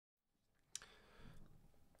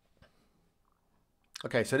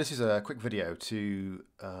Okay, so this is a quick video to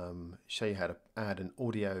show you how to add an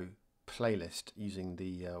audio playlist using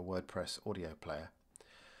the WordPress audio player.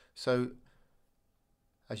 So,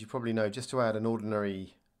 as you probably know, just to add an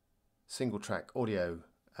ordinary single track audio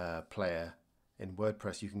player in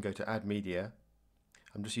WordPress, you can go to Add Media.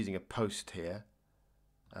 I'm just using a post here,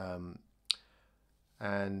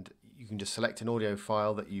 and you can just select an audio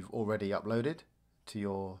file that you've already uploaded to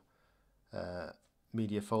your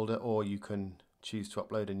media folder, or you can choose to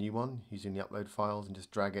upload a new one using the upload files and just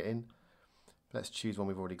drag it in. Let's choose one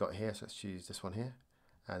we've already got here, so let's choose this one here,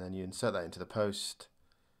 and then you insert that into the post,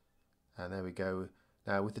 and there we go.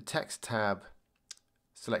 Now with the text tab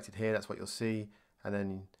selected here, that's what you'll see, and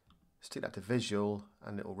then stick that to visual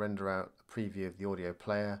and it will render out a preview of the audio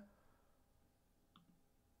player.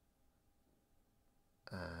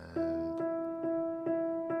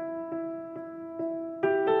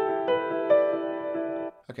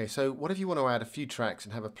 Okay, so what if you want to add a few tracks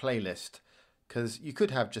and have a playlist? Because you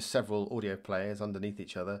could have just several audio players underneath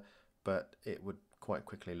each other, but it would quite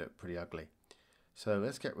quickly look pretty ugly. So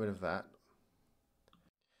let's get rid of that.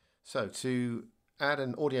 So to add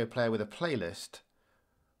an audio player with a playlist,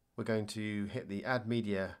 we're going to hit the Add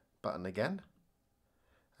Media button again.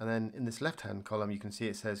 And then in this left-hand column, you can see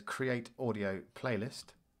it says Create Audio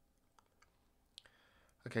Playlist.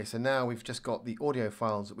 Okay, so now we've just got the audio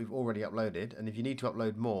files that we've already uploaded, and if you need to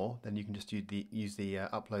upload more, then you can just use the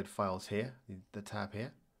upload files here, the tab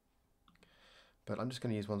here. But I'm just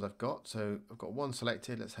going to use ones I've got. So I've got one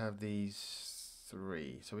selected. Let's have these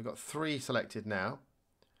three. So we've got three selected now,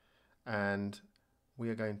 and we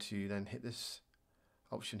are going to then hit this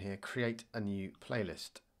option here, Create a New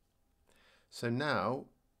Playlist. So now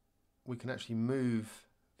we can actually move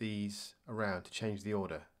these around to change the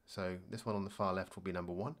order. So this one on the far left will be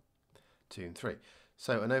number 1, 2, and 3.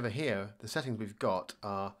 So, and over here, the settings we've got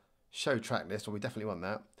are show track list, well, we definitely want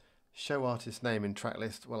that. Show artist name in track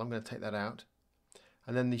list, well, I'm going to take that out.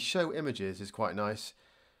 And then the show images is quite nice.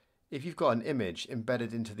 If you've got an image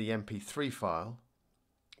embedded into the MP3 file,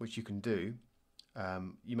 which you can do,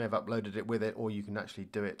 you may have uploaded it with it, or you can actually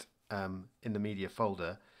do it in the media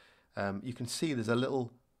folder. You can see there's a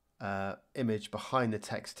little image behind the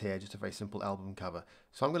text here, just a very simple album cover.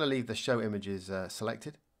 So I'm going to leave the show images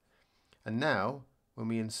selected. And now when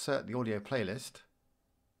we insert the audio playlist,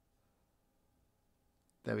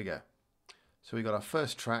 there we go. So we got our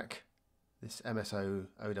first track, this MSO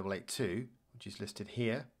 0882, which is listed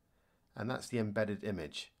here, and that's the embedded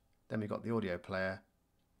image. Then we've got the audio player,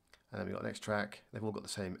 and then we've got the next track. They've all got the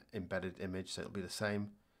same embedded image, so it'll be the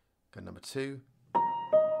same. Go to number 2, and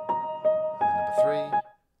then number 3.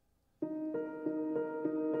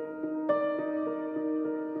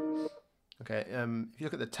 Okay, if you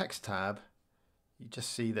look at the text tab, you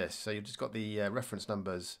just see this. So you've just got the reference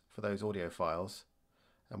numbers for those audio files,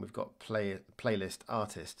 and we've got playlist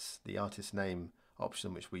artists, the artist name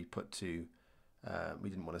option, which we put to, we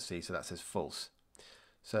didn't want to see, so that says false.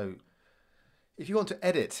 So if you want to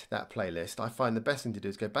edit that playlist, I find the best thing to do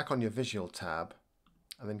is go back on your visual tab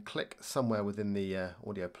and then click somewhere within the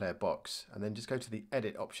audio player box, and then just go to the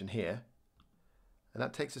edit option here. And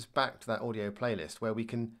that takes us back to that audio playlist where we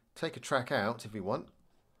can take a track out if we want,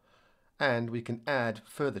 and we can add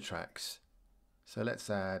further tracks. So let's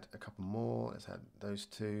add a couple more. Let's add those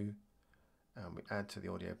 2, and we add to the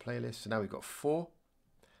audio playlist. So now we've got 4.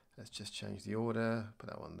 Let's just change the order, put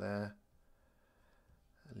that one there,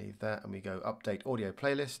 leave that, and we go update audio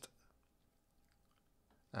playlist.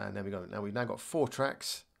 And then we go. Now we've got 4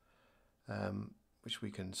 tracks, which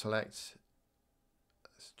we can select.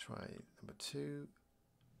 Let's try number 2.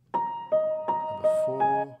 Number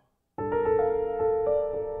 4.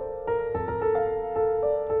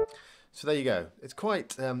 So there you go. It's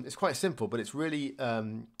quite simple, but it's really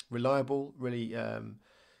reliable, really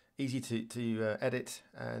easy to edit,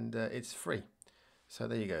 and it's free. So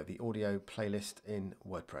there you go, the audio playlist in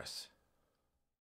WordPress.